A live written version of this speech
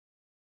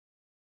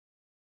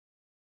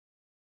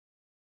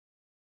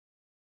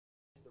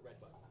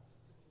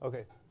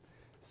Okay.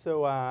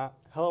 So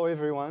hello,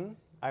 everyone.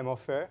 I'm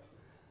Ofer.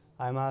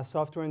 I'm a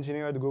software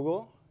engineer at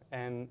Google,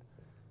 and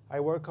I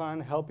work on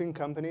helping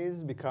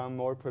companies become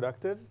more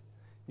productive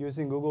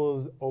using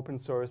Google's open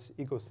source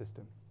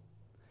ecosystem.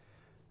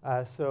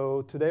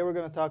 So today we're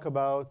going to talk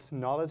about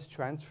knowledge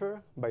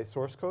transfer by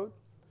source code.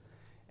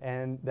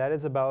 And that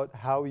is about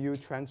how you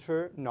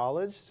transfer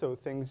knowledge, so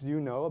things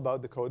you know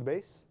about the code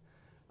base,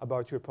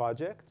 about your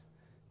project,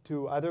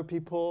 to other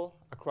people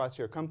across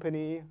your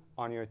company,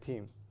 on your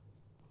team.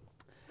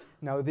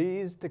 Now,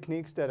 these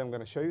techniques that I'm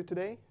going to show you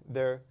today,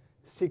 they're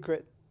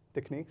secret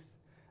techniques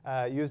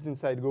used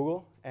inside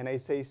Google. And I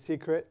say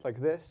secret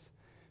like this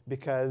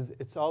because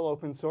it's all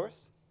open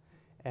source.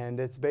 And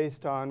it's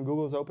based on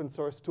Google's open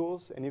source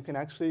tools. And you can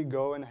actually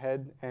go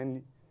ahead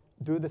and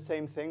do the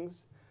same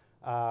things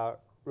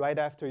right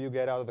after you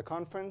get out of the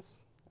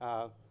conference.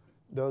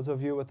 Those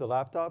of you with the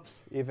laptops,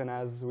 even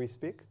as we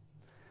speak.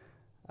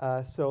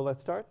 So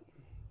let's start.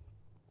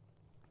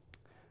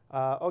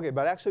 OK,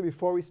 but actually,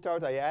 before we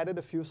start, I added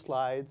a few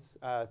slides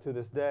to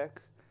this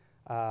deck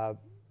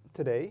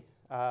today,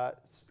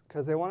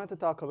 because I wanted to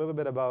talk a little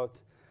bit about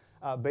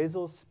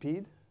Bazel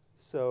speed.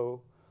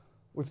 So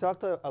we've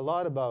talked a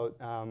lot about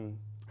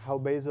how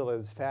Bazel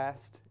is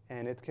fast,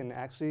 and it can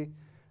actually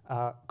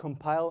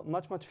compile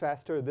much, much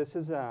faster. This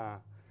is an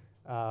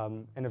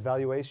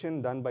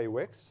evaluation done by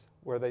Wix,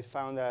 where they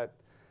found that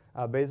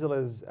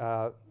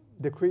Bazel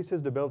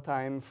decreases the build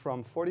time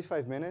from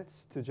 45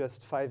 minutes to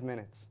just 5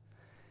 minutes.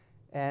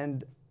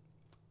 And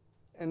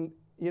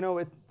you know,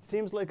 it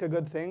seems like a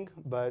good thing,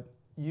 but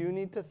you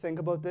need to think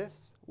about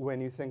this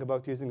when you think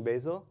about using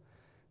Bazel.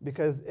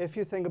 Because if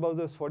you think about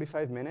those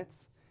 45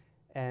 minutes,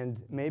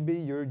 and maybe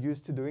you're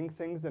used to doing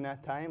things in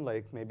that time,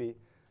 like maybe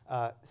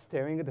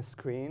staring at the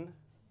screen,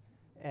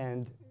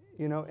 and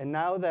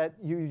now that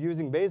you're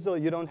using Bazel,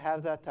 you don't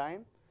have that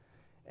time.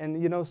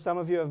 And some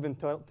of you have been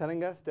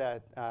telling us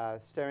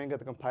that staring at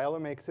the compiler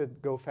makes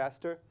it go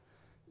faster.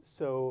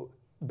 So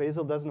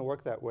Bazel doesn't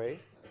work that way.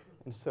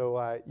 And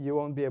so you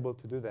won't be able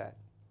to do that.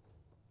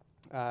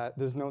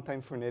 There's no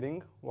time for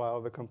knitting while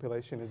the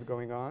compilation is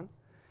going on.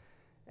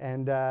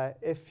 And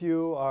if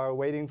you are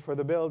waiting for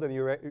the build and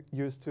you're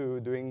used to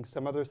doing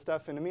some other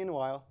stuff in the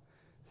meanwhile,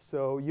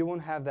 so you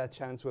won't have that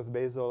chance with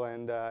Bazel.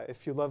 And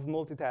if you love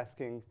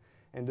multitasking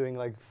and doing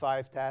like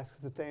 5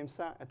 tasks at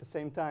the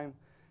same time,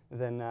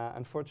 then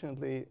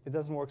unfortunately, it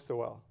doesn't work so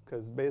well,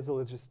 because Bazel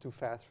is just too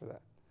fast for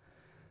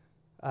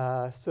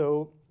that.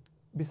 So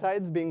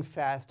besides being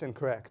fast and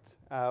correct,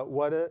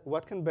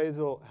 what can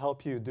Bazel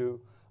help you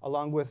do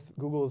along with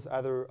Google's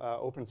other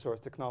open source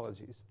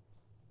technologies?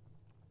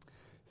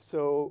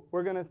 So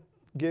I'm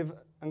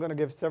going to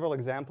give several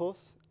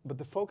examples, but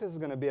the focus is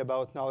going to be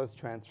about knowledge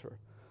transfer,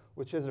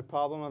 which is the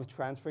problem of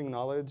transferring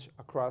knowledge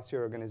across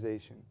your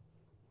organization.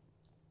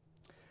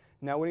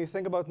 Now, when you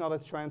think about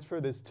knowledge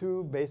transfer, there's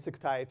 2 basic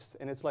types,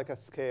 and it's like a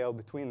scale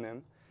between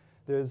them.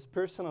 There's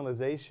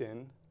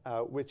personalization,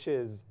 which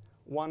is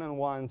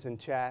one-on-ones and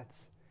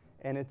chats,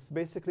 and it's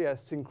basically a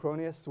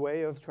synchronous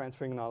way of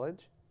transferring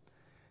knowledge.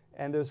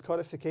 And there's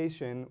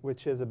codification,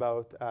 which is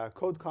about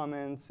code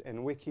comments and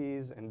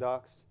wikis and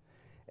docs,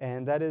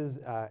 and that is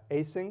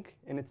async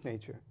in its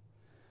nature.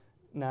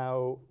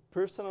 Now,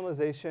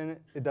 personalization,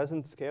 it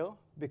doesn't scale,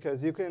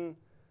 because you can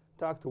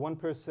talk to one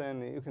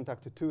person, you can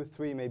talk to 2,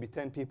 3, maybe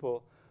 10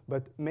 people,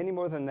 but many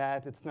more than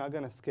that, it's not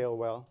going to scale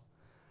well.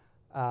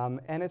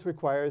 And it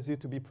requires you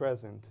to be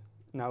present.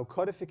 Now,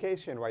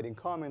 codification, writing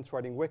comments,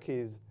 writing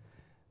wikis,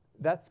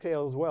 that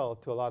scales well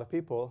to a lot of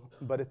people,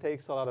 but it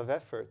takes a lot of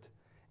effort.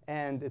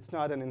 And it's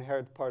not an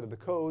inherent part of the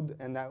code,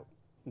 and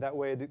that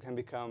way it can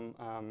become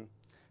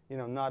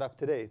not up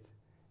to date.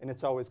 And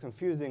it's always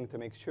confusing to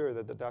make sure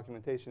that the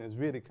documentation is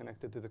really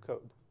connected to the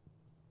code.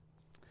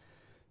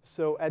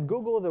 So at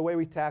Google, the way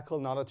we tackle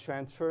knowledge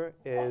transfer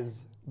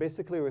is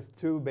basically with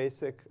 2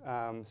 basic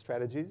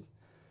strategies.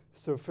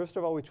 So first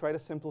of all, we try to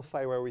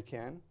simplify where we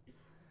can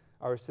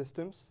our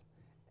systems.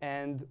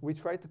 And we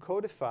try to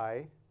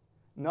codify,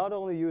 not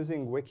only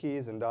using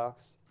wikis and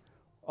docs,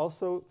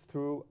 also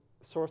through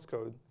source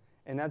code.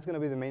 And that's going to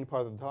be the main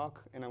part of the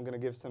talk. And I'm going to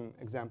give some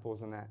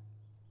examples on that.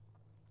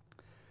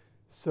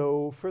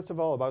 So first of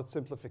all, about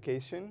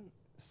simplification.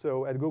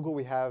 So at Google,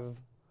 we have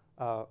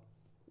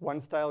 1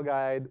 style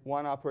guide,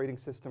 1 operating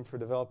system for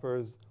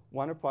developers,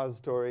 1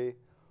 repository,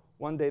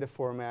 1 data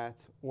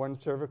format, 1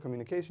 server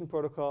communication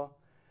protocol,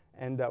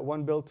 and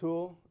 1 build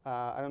tool.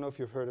 I don't know if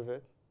you've heard of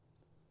it.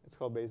 It's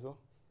called Bazel.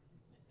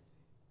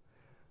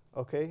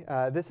 OK,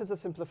 this is a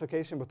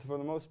simplification, but for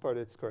the most part,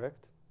 it's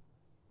correct.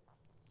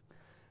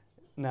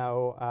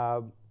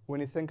 Now, when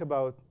you think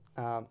about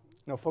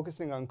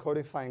focusing on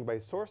codifying by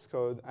source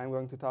code, I'm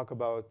going to talk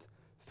about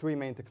 3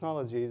 main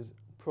technologies: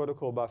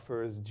 protocol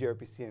buffers,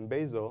 gRPC, and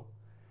Bazel.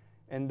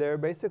 And they're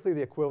basically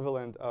the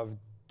equivalent of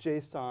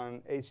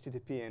JSON,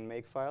 HTTP, and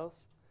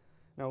Makefiles.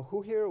 Now,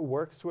 who here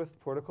works with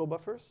protocol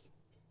buffers?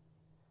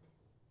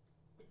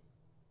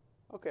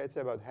 OK, I'd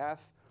say about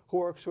half. Who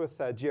works with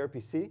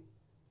gRPC?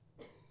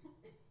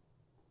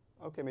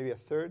 OK, maybe a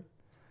third.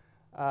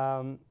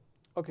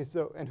 OK,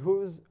 so and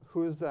who's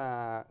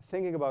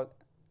thinking about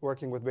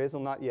working with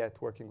Bazel, not yet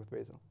working with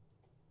Bazel?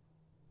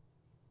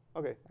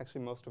 OK,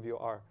 actually, most of you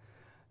are.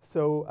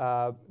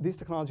 So these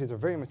technologies are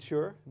very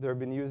mature. They've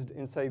been used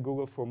inside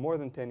Google for more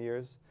than 10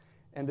 years.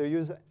 And they're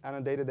used on a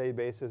day-to-day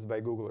basis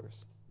by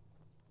Googlers.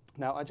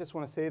 Now, I just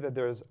want to say that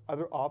there's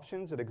other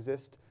options that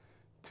exist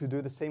to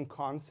do the same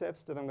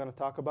concepts that I'm going to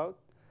talk about.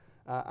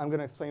 I'm going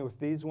to explain with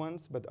these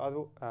ones. But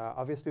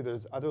obviously,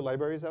 there's other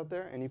libraries out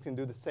there. And you can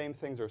do the same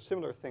things or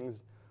similar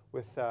things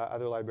with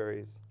other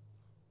libraries.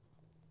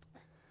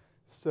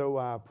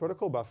 So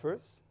protocol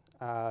buffers.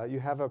 You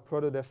have a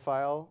protodef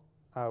file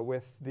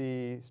with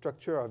the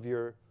structure of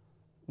your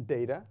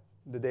data,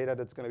 the data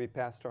that's going to be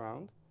passed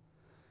around.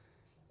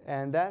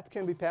 And that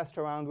can be passed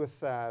around with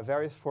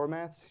various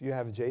formats. You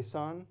have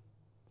JSON,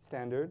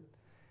 standard,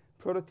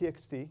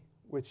 proto.txt,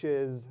 which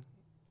is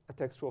a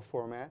textual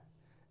format,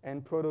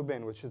 and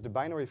proto.bin, which is the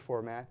binary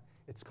format.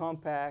 It's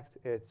compact,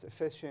 it's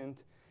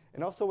efficient.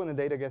 And also when the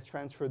data gets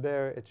transferred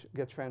there, it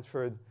gets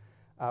transferred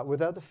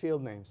without the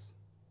field names.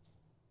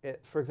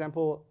 For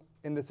example,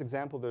 in this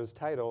example, there's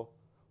title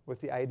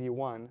with the ID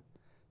 1.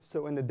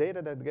 So in the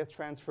data that gets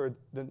transferred,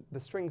 the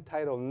string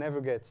title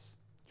never gets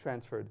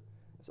transferred.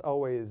 It's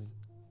always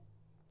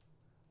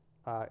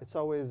the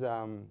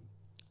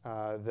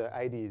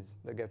IDs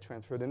that get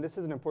transferred. And this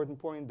is an important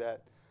point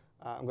that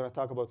I'm going to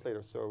talk about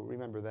later, so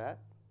remember that.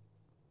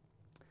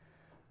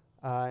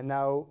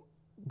 Now,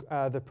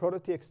 the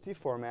proto.txt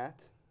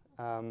format,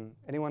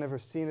 anyone ever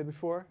seen it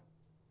before?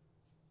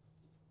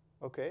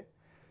 OK.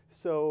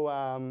 So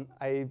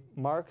I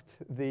marked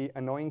the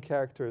annoying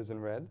characters in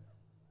red.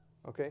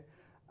 OK.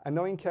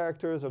 Annoying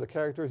characters are the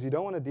characters you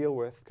don't want to deal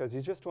with, because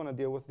you just want to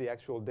deal with the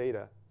actual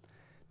data.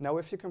 Now,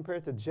 if you compare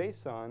it to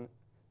JSON,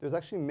 there's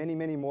actually many,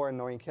 many more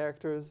annoying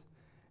characters.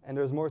 And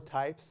there's more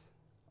types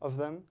of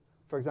them.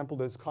 For example,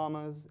 there's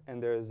commas.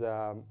 And there's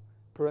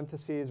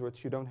parentheses,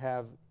 which you don't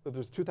have.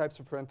 There's 2 types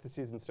of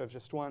parentheses instead of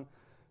just 1.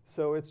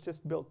 So it's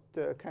just built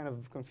to kind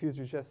of confuse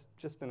you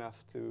just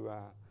enough to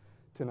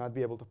not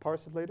be able to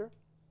parse it later.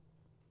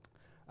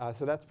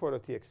 So that's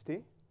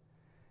proto.txt.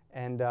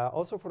 And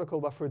also,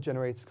 protocol buffer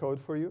generates code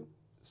for you.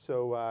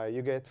 So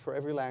you get, for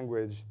every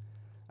language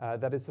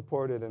that is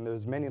supported, and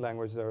there's many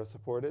languages that are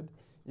supported,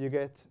 you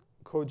get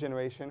code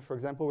generation. For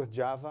example, with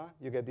Java,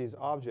 you get these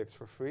objects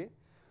for free,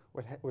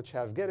 which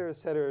have getters,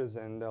 setters,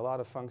 and a lot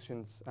of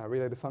functions,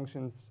 related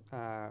functions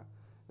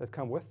that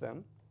come with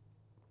them.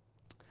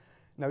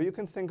 Now, you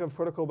can think of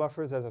protocol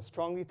buffers as a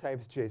strongly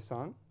typed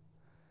JSON.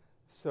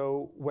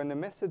 So when the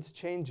message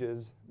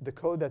changes, the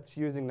code that's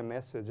using the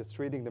message, it's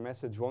reading the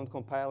message, won't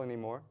compile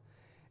anymore.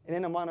 And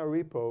in a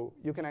monorepo,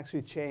 you can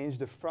actually change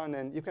the front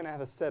end. You can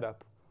have a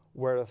setup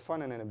where the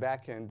front end and the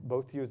back end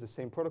both use the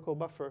same protocol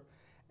buffer.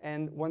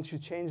 And once you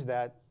change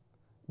that,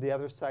 the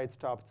other side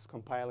stops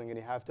compiling, and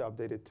you have to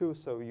update it too,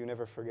 so you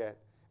never forget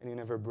and you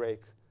never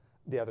break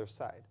the other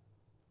side.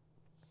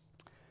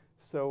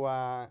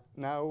 So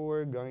now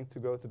we're going to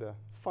go to the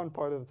fun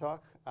part of the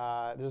talk.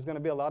 There's going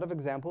to be a lot of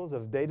examples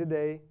of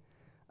day-to-day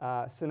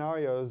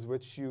scenarios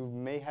which you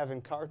may have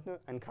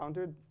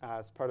encountered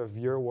as part of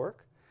your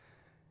work.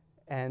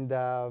 And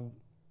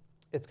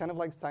it's kind of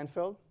like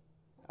Seinfeld,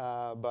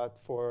 but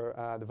for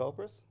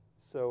developers.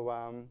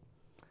 So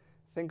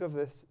think of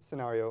this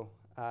scenario.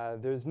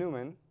 There's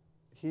Newman.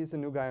 He's a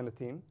new guy on the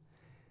team.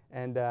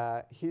 And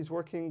he's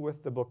working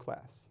with the book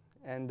class.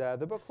 And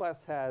the book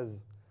class has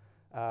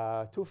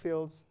 2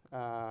 fields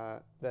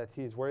that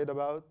he's worried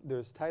about.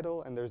 There's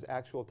title, and there's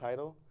actual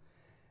title.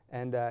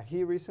 And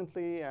he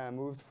recently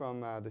moved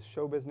from the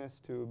show business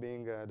to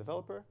being a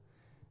developer.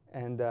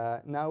 And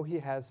now he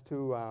has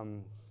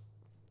to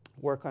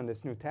work on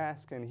this new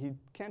task. And he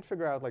can't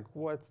figure out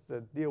what's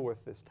the deal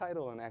with this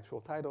title and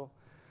actual title.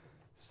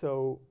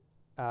 So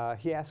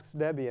he asks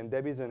Debbie. And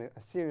Debbie's a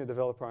senior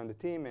developer on the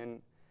team.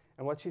 And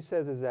what she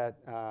says is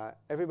that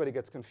everybody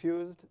gets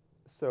confused.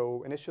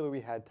 So initially,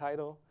 we had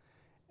title.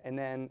 And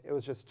then it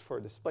was just for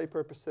display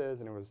purposes.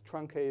 And it was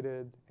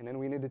truncated. And then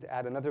we needed to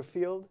add another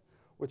field,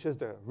 which is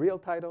the real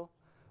title.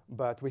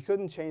 But we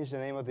couldn't change the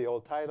name of the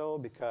old title,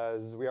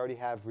 because we already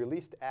have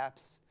released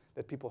apps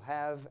that people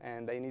have,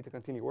 and they need to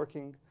continue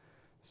working.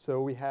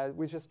 So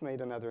we just made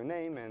another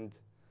name, and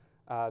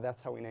that's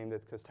how we named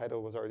it, because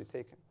title was already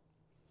taken.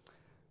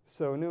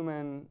 So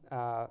Newman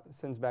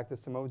sends back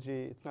this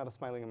emoji. It's not a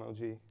smiling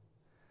emoji,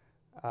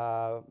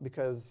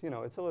 because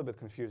it's a little bit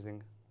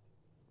confusing.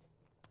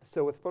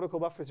 So with protocol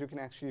buffers, you can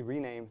actually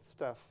rename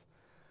stuff.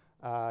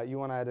 You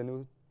want to add a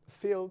new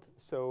field,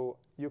 so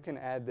you can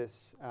add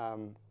this.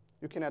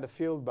 You can add a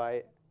field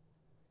by,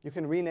 you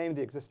can rename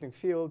the existing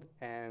field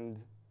and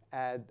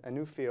add a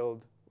new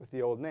field with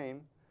the old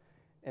name,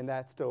 and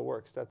that still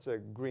works. That's a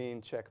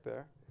green check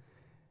there.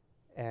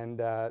 And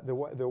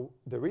the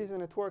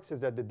reason it works is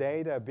that the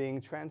data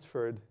being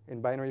transferred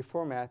in binary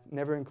format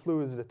never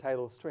includes the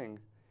title string.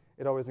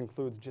 It always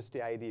includes just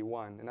the ID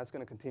 1, and that's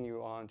going to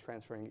continue on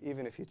transferring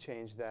even if you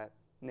change that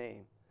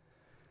name.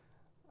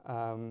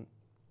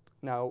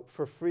 Now,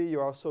 for free, you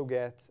also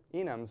get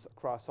enums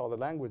across all the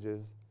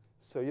languages,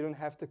 so you don't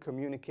have to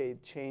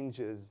communicate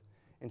changes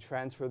and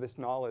transfer this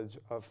knowledge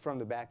from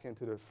the back end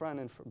to the front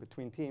end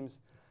between teams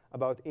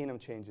about enum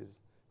changes.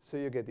 So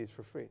you get these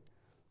for free.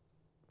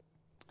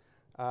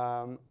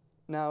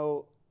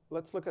 Now,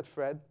 let's look at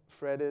Fred.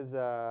 Fred is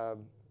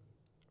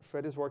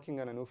working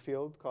on a new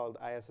field called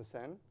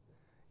ISSN.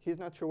 He's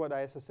not sure what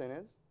ISSN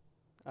is.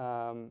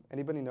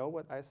 Anybody know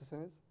what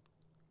ISSN is?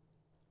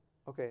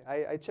 OK,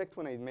 I checked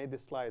when I made the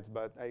slides,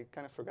 but I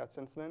kind of forgot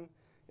since then.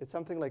 It's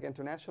something like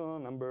international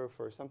number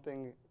for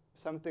something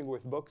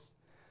with books.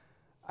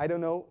 I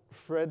don't know.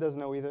 Fred doesn't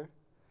know either.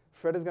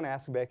 Fred is going to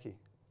ask Becky,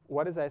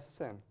 what is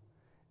ISSN?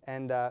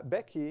 And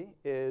Becky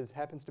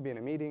happens to be in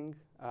a meeting.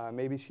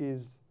 Maybe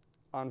she's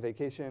on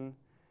vacation.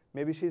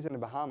 Maybe she's in the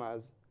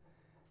Bahamas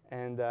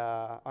and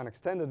on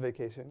extended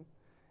vacation.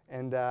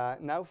 And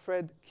now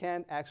Fred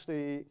can't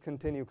actually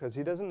continue because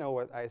he doesn't know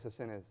what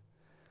ISSN is.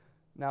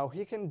 Now,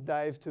 he can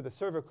dive to the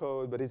server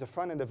code, but he's a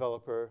front-end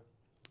developer.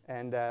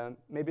 And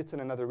maybe it's in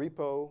another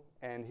repo,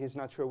 and he's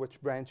not sure which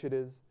branch it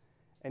is.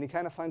 And he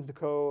kind of finds the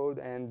code,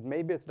 and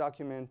maybe it's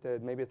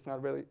documented. Maybe it's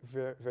not really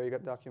very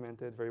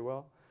documented very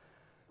well.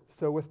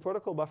 So with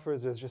protocol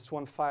buffers, there's just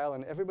one file,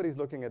 and everybody's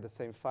looking at the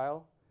same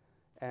file.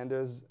 And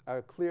there's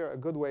a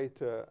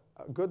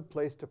good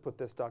place to put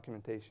this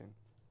documentation.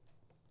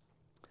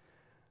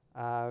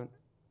 Now,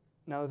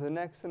 the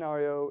next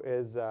scenario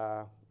is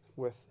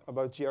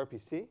about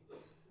gRPC.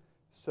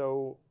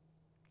 So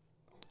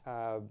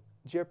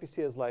gRPC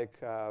is like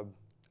a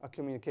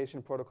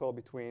communication protocol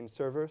between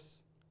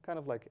servers, kind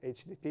of like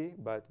HTTP,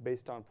 but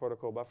based on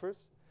protocol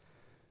buffers.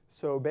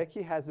 So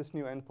Becky has this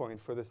new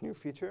endpoint for this new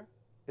feature.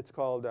 It's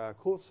called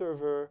cool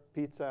server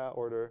pizza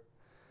order.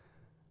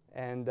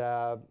 And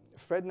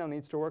Fred now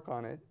needs to work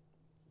on it.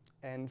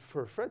 And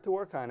for Fred to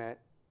work on it,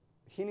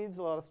 he needs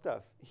a lot of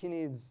stuff. He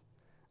needs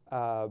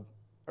a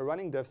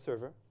running dev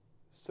server,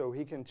 so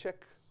he can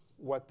check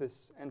what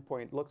this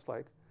endpoint looks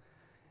like.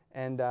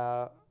 And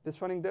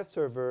this running dev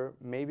server,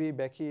 maybe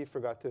Becky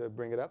forgot to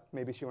bring it up.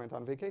 Maybe she went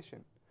on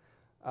vacation.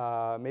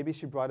 Maybe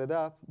she brought it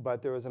up,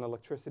 but there was an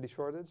electricity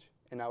shortage,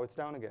 and now it's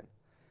down again.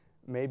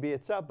 Maybe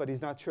it's up, but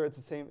he's not sure it's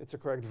the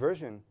correct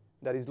version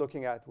that he's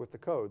looking at with the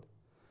code.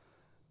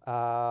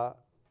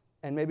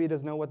 And maybe he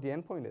doesn't know what the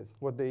endpoint is,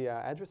 what the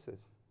address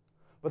is.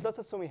 But let's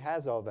assume he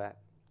has all that.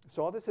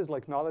 So all this is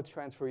like knowledge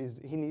transfer. He's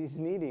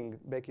needing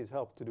Becky's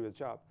help to do his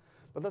job.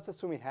 But let's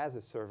assume he has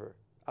his server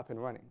up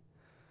and running.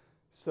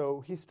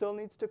 So he still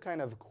needs to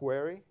kind of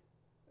query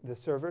the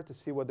server to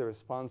see what the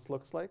response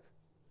looks like.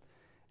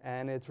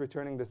 And it's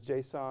returning this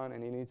JSON,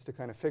 and he needs to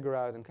kind of figure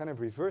out and kind of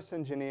reverse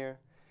engineer.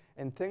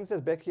 And things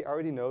that Becky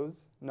already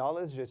knows,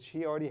 knowledge that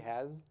she already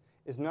has,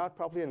 is not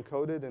properly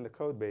encoded in the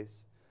code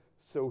base.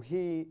 So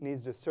he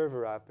needs the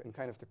server up and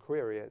kind of to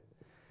query it.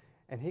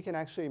 And he can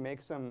actually make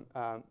some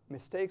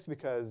mistakes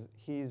because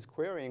he's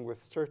querying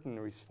with certain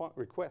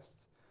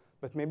requests.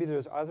 But maybe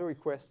there's other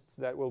requests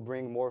that will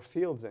bring more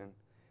fields in.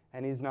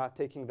 And he's not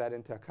taking that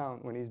into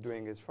account when he's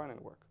doing his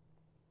front-end work.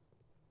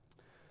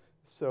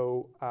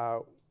 So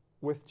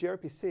with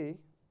gRPC,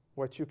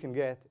 what you can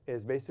get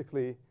is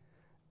basically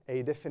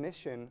a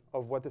definition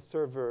of what the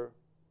server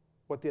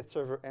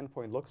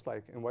endpoint looks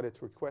like and what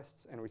its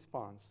requests and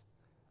response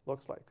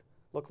look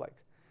like.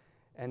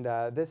 And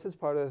this is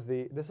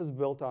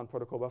built on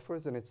protocol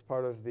buffers, and it's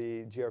part of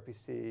the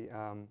gRPC.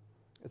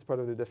 It's part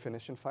of the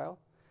definition file.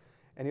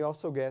 And you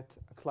also get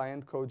a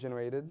client code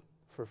generated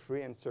for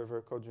free and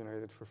server code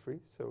generated for free.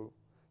 So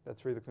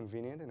that's really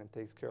convenient, and it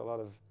takes care of a lot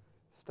of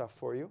stuff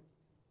for you.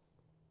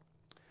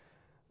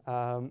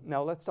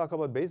 Now let's talk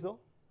about Bazel.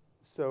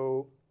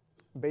 So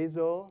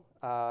Bazel,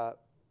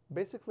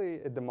 basically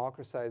it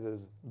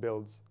democratizes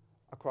builds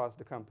across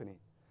the company.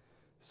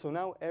 So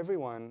now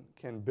everyone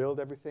can build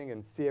everything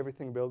and see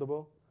everything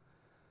buildable.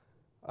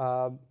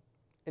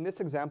 In this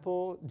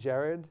example,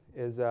 Jared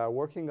is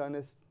working on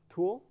this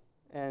tool,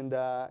 and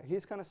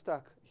he's kind of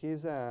stuck.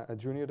 He's a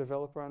junior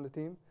developer on the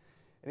team,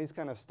 and he's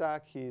kind of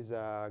stuck. He's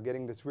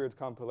getting this weird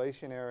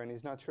compilation error, and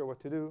he's not sure what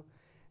to do.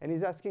 And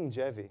he's asking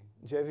Jevi.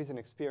 Jevi's an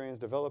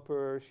experienced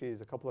developer.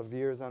 She's a couple of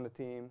years on the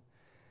team.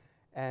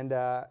 And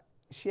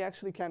she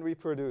actually can't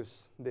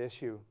reproduce the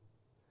issue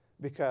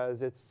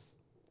because it's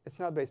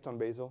not based on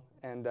Bazel.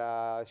 And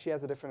she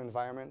has a different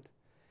environment.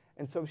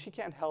 And so she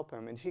can't help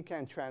him, and she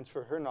can't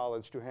transfer her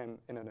knowledge to him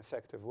in an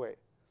effective way.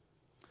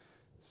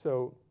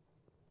 So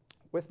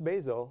with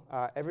Bazel,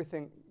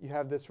 you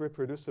have this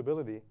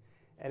reproducibility,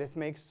 and it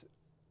makes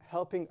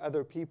helping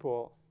other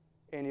people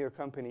in your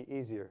company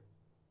easier.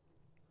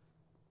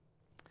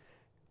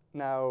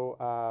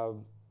 Now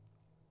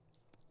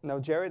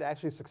Jared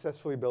actually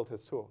successfully built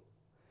his tool.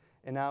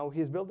 And now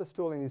he's built this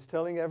tool, and he's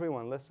telling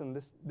everyone, listen,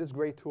 this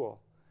great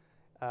tool.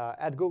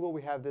 At Google,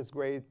 we have this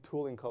great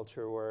tooling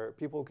culture where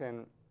people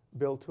can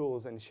build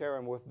tools and share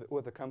them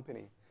with the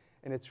company.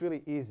 And it's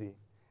really easy.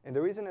 And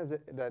the reason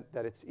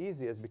that it's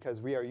easy is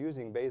because we are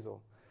using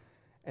Bazel.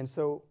 And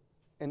so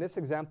in this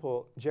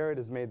example, Jared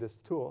has made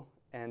this tool,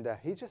 and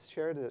he just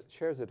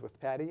shares it with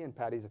Patty, and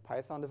Patty's a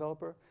Python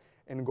developer,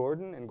 and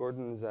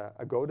Gordon's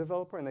a Go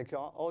developer, and they can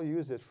all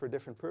use it for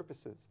different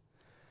purposes.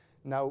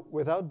 Now,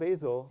 without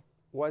Bazel,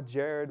 what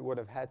Jared would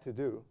have had to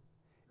do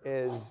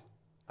is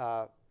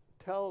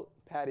tell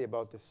Patty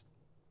about this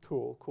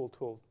tool, cool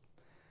tool,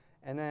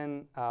 and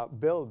then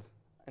build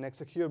an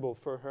executable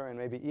for her and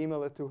maybe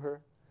email it to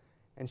her.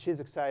 And she's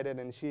excited,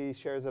 and she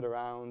shares it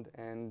around,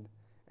 and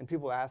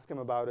people ask him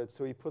about it.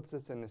 So he puts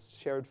it in a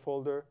shared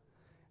folder,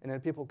 and then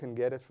people can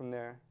get it from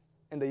there.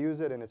 And they use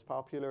it, and it's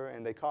popular,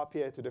 and they copy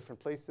it to different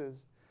places.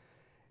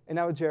 And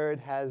now Jared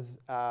has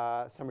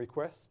some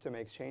requests to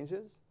make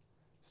changes.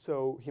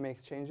 So he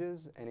makes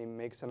changes, and he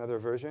makes another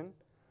version.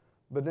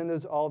 But then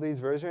there's all these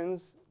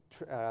versions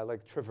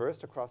like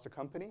traversed across the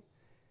company.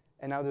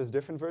 And now there's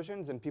different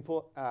versions, and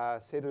people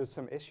say there's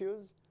some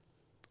issues.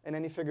 And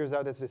then he figures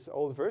out it's this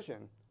old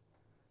version.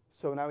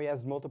 So now he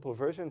has multiple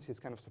versions he's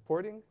kind of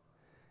supporting.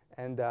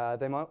 And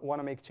they want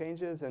to make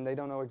changes, and they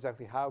don't know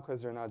exactly how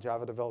because they're not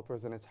Java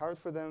developers, and it's hard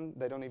for them.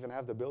 They don't even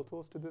have the build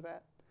tools to do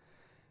that.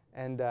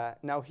 And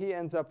now he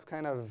ends up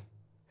kind of,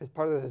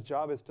 part of his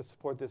job is to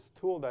support this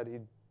tool that he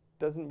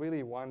doesn't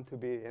really want to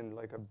be in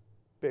like a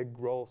big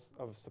role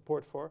of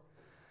support for.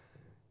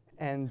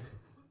 And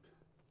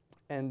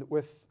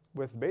with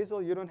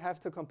Bazel, you don't have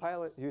to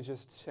compile it. You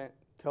just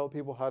tell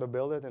people how to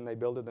build it, and they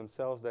build it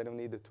themselves. They don't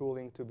need the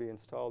tooling to be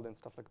installed and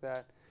stuff like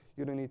that.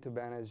 You don't need to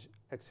manage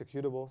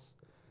executables.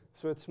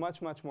 So it's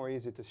much, much more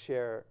easy to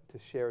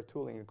share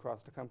tooling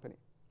across the company.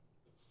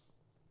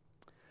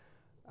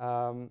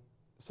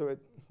 So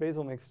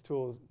Bazel makes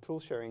tool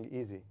sharing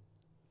easy.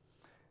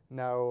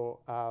 Now,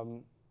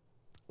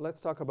 let's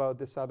talk about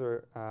this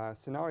other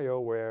scenario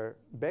where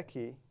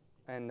Becky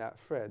and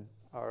Fred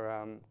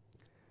are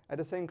at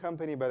the same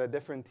company but at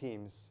different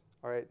teams.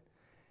 All right,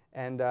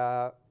 and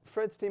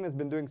Fred's team has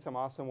been doing some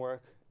awesome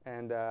work,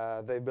 and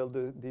they built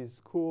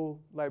these cool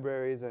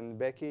libraries, and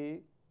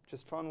Becky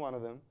just found one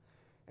of them,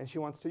 and she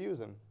wants to use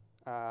them.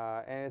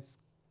 And it's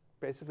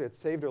basically, it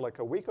saved her like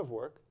a week of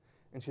work,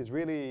 and she's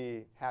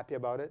really happy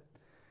about it.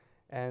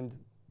 And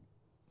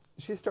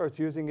she starts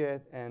using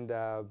it, and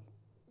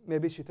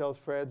maybe she tells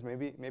Fred,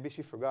 maybe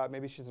she forgot,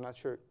 maybe she's not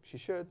sure she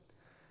should.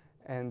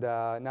 And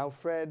now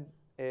Fred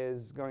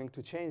is going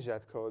to change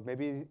that code.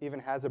 Maybe he even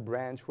has a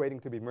branch waiting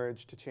to be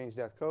merged to change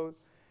that code.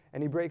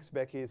 And he breaks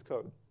Becky's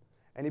code.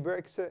 And he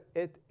breaks it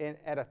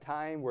at a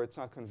time where it's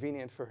not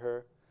convenient for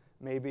her.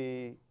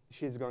 Maybe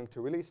she's going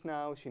to release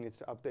now. She needs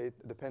to update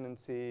the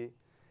dependency.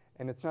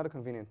 And it's not a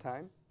convenient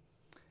time.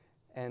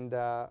 And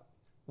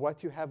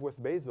what you have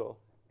with Bazel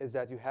is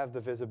that you have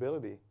the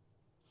visibility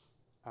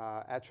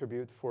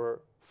attribute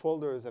for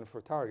folders and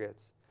for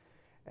targets.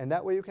 And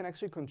that way you can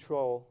actually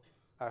control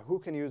who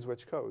can use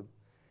which code.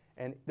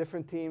 And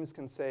different teams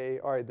can say,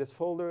 all right, this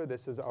folder,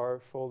 this is our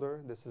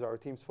folder, this is our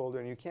team's folder,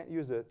 and you can't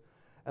use it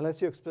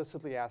unless you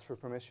explicitly ask for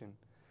permission.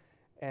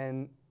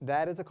 And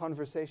that is a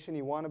conversation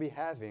you want to be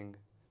having,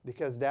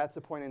 because that's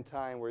a point in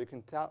time where you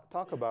can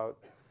talk about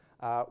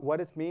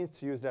what it means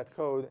to use that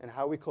code and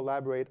how we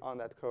collaborate on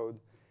that code.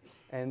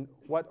 And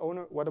what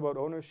about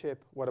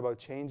ownership? What about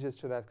changes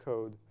to that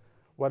code?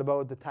 What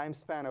about the time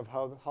span of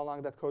how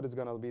long that code is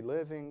going to be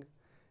living,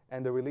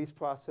 and the release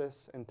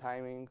process and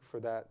timing for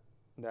that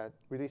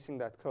releasing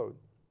that code?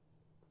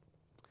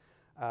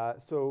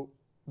 So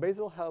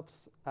Bazel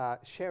helps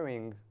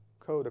sharing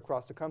code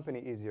across the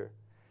company easier.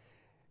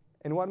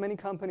 And what many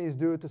companies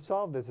do to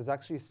solve this is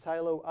actually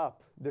silo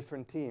up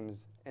different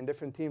teams, and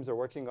different teams are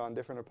working on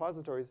different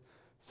repositories,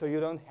 so you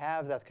don't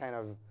have that kind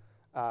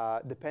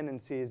of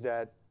dependencies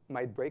that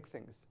might break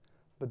things.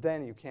 But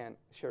then you can't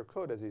share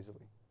code as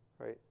easily,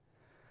 right?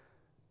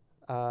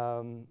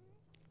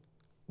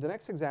 The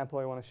next example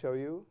I want to show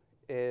you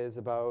is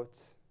about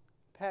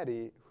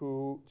Patty,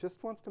 who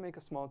just wants to make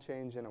a small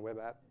change in a web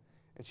app,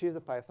 and she's a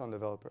Python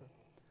developer.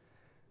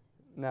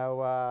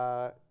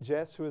 Now,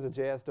 Jess, who is a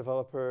JS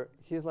developer,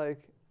 he's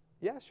like,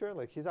 yeah, sure,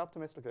 like he's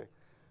optimistic.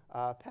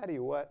 Like, Patty,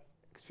 what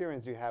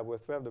experience do you have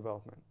with web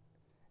development?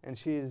 And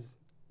she's,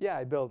 yeah,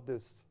 I built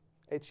this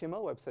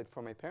HTML website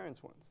for my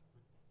parents once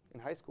in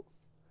high school.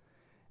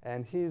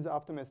 And he's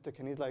optimistic,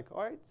 and he's like,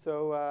 all right,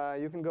 so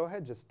you can go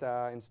ahead, just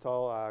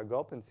install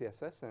Gulp and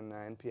CSS and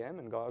NPM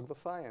and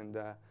Goglify and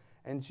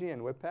NG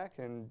and Webpack,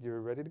 and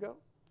you're ready to go.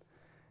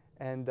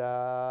 And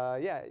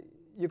yeah,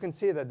 you can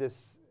see that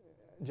this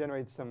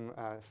generates some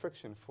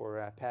friction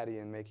for Patty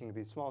in making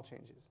these small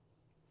changes.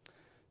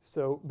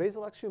 So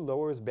Bazel actually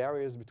lowers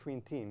barriers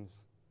between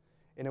teams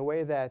in a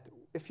way that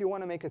if you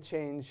want to make a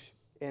change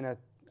in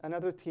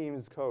another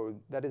team's code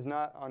that is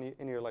not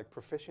in your like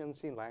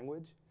proficiency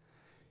language,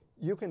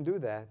 you can do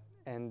that,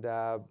 and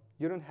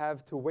you don't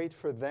have to wait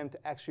for them to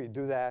actually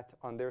do that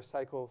on their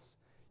cycles.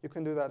 You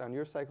can do that on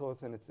your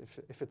cycles, and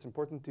if it's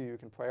important to you, you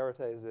can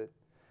prioritize it.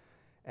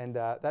 And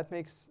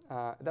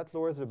that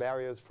lowers the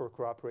barriers for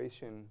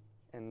cooperation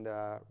and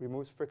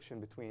removes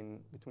friction between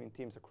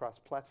teams across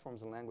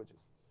platforms and languages.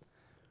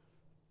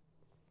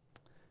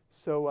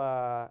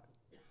 So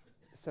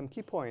some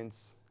key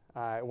points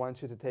I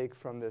want you to take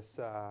from this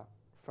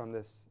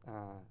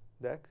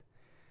deck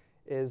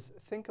is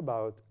think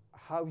about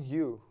how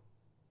you,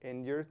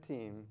 in your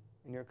team,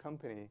 in your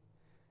company,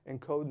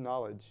 encode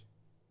knowledge,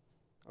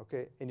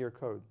 okay, in your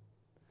code.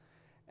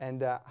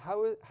 And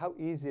how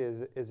easy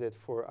is it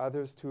for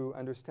others to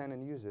understand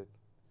and use it?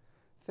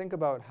 Think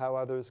about how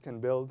others can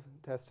build,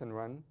 test, and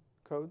run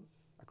code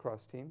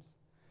across teams,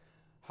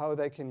 how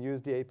they can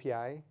use the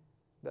API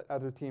that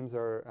other teams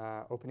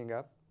are opening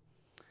up,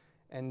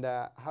 and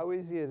how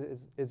easy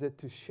is it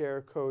to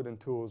share code and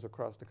tools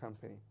across the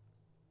company.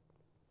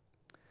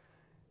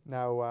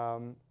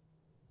 Now,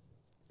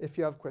 if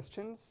you have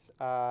questions,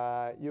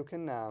 you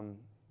can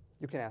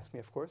ask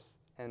me, of course.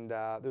 And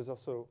there's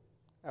also,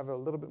 I have a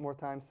little bit more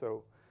time,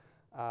 so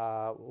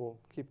we'll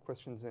keep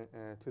questions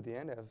to the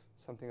end. I have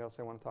something else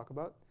I want to talk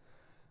about.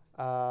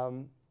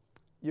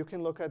 You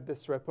can look at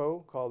this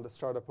repo called the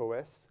Startup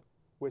OS,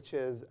 which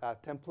is a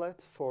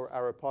template for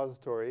a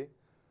repository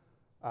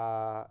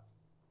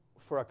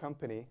for a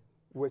company,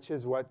 which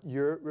is what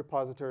your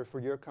repository for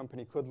your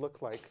company could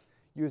look like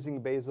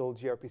using Bazel,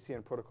 gRPC,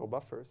 and protocol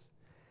buffers.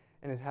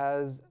 And it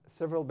has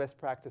several best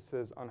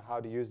practices on how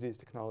to use these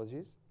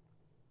technologies,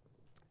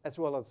 as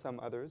well as some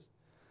others.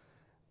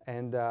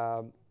 And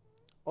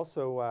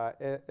also,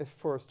 if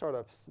for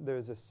startups,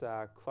 there's this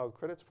Cloud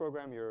Credits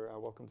program. You're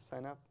welcome to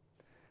sign up.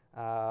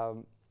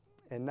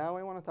 And now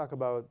I want to talk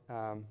about,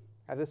 I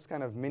have this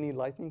kind of mini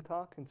lightning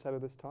talk inside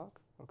of this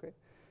talk. Okay,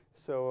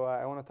 so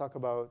I want to talk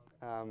about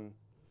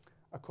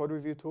a code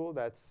review tool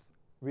that's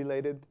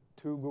related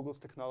to Google's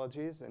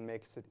technologies and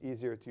makes it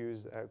easier to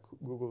use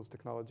Google's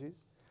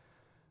technologies.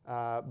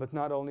 But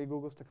not only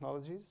Google's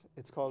technologies.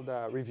 It's called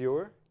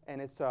Reviewer,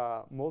 and it's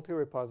a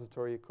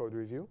multi-repository code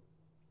review.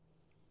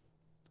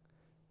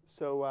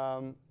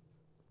 So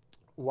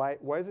why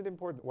is it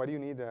important? Why do you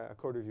need a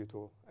code review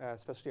tool,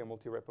 especially a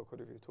multi-repo code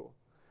review tool?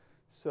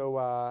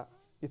 So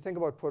you think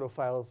about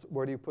protofiles.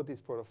 Where do you put these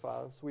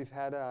protofiles? We've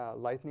had a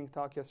lightning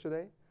talk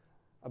yesterday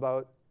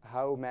about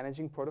how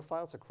managing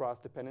protofiles across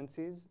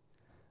dependencies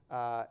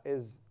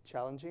is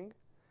challenging,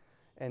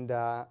 and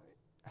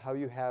how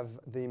you have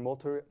the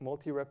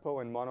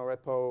multi-repo and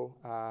monorepo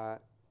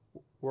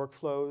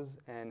workflows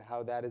and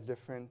how that is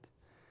different,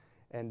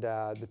 and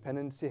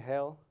dependency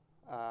hell,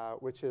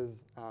 which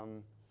is,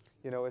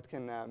 it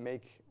can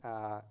make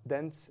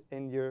dents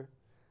in your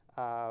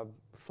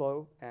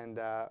flow and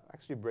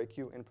actually break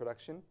you in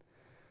production.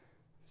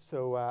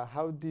 So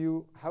how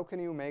can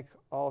you make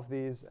all of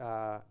these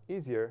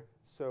easier?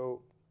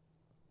 So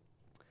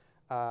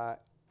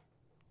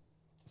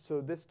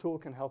this tool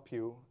can help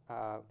you.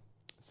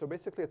 So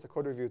basically, it's a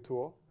code review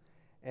tool,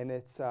 and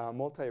it's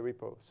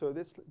multi-repo. So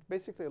this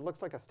basically, it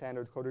looks like a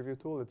standard code review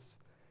tool.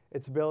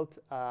 It's built,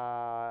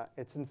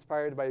 it's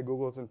inspired by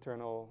Google's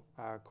internal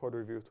code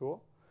review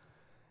tool.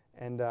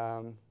 And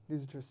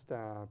these are just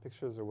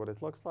pictures of what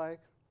it looks like.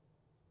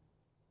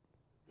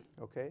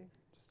 OK,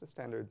 just a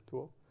standard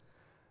tool.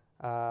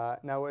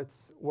 Now,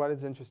 what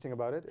is interesting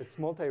about it? It's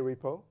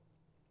multi-repo.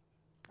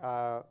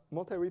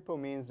 Multi-repo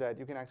means that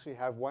you can actually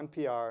have one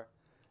PR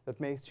that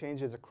makes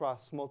changes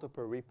across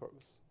multiple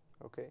repos,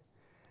 okay?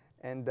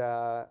 And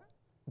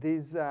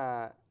these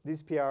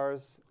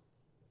PRs,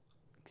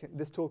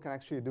 this tool can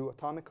actually do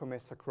atomic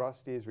commits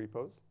across these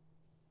repos.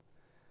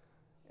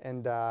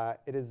 And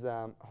it is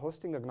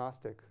hosting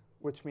agnostic,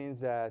 which means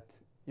that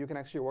you can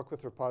actually work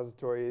with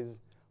repositories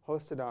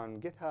hosted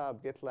on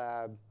GitHub,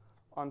 GitLab,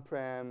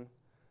 on-prem,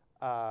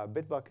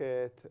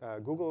 Bitbucket,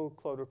 Google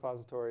Cloud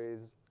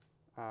repositories,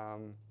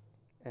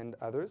 and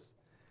others.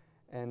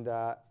 And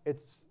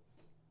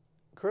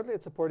currently,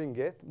 it's supporting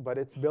Git, but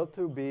it's built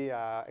to be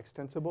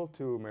extensible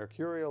to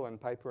Mercurial and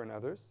Piper and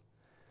others.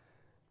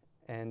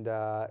 And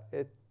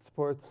it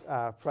supports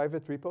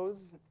private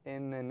repos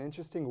in an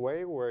interesting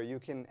way where you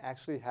can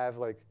actually have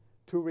like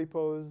 2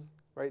 repos,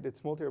 right?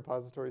 It's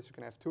multi-repositories. You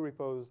can have 2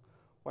 repos,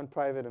 one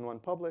private and one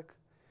public.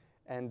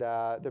 And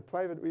the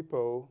private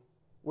repo,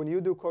 when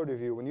you do code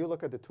review, when you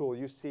look at the tool,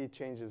 you see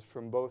changes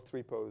from both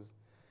repos.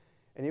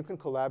 And you can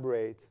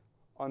collaborate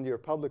on your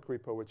public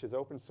repo, which is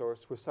open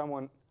source, with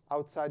someone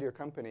outside your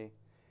company,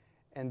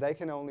 and they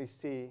can only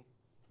see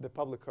the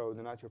public code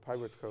and not your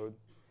private code,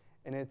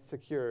 and it's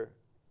secure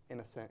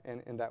in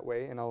that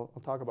way, and I'll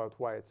talk about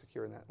why it's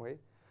secure in that way.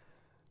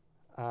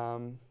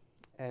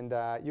 And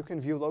you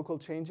can view local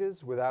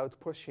changes without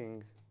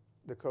pushing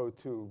the code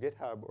to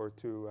GitHub or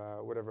to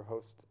whatever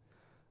host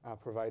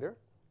provider.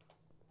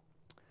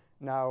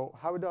 Now,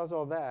 how it does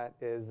all that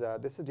is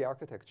this is the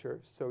architecture.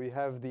 So you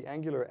have the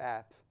Angular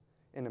app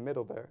in the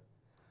middle there.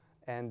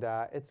 And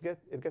it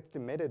gets the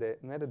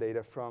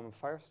metadata from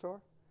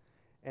Firestore.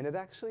 And it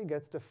actually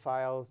gets the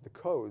files, the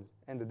code,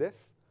 and the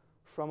diff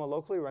from a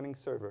locally running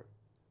server.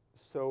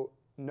 So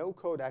no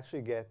code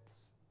actually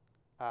gets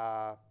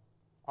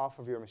off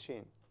of your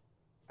machine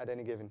at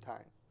any given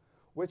time,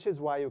 which is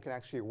why you can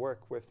actually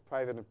work with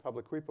private and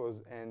public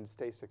repos and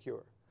stay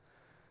secure.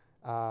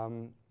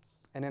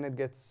 And then it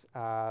gets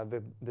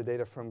the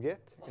data from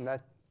Git. And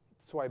that's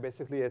why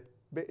basically it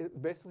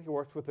basically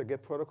works with the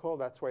Git protocol.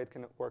 That's why it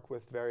can work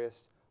with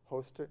various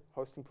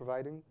hosting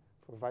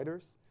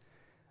providers.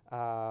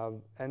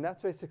 And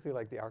that's basically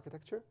like the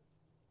architecture.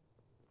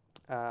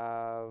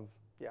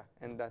 Yeah,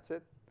 and that's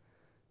it.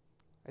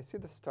 I see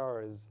the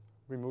star is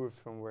removed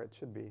from where it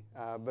should be.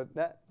 But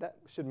that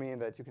should mean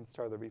that you can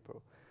start the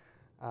repo.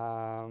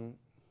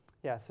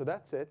 Yeah, so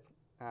that's it.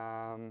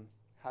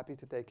 Happy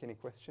to take any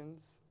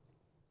questions.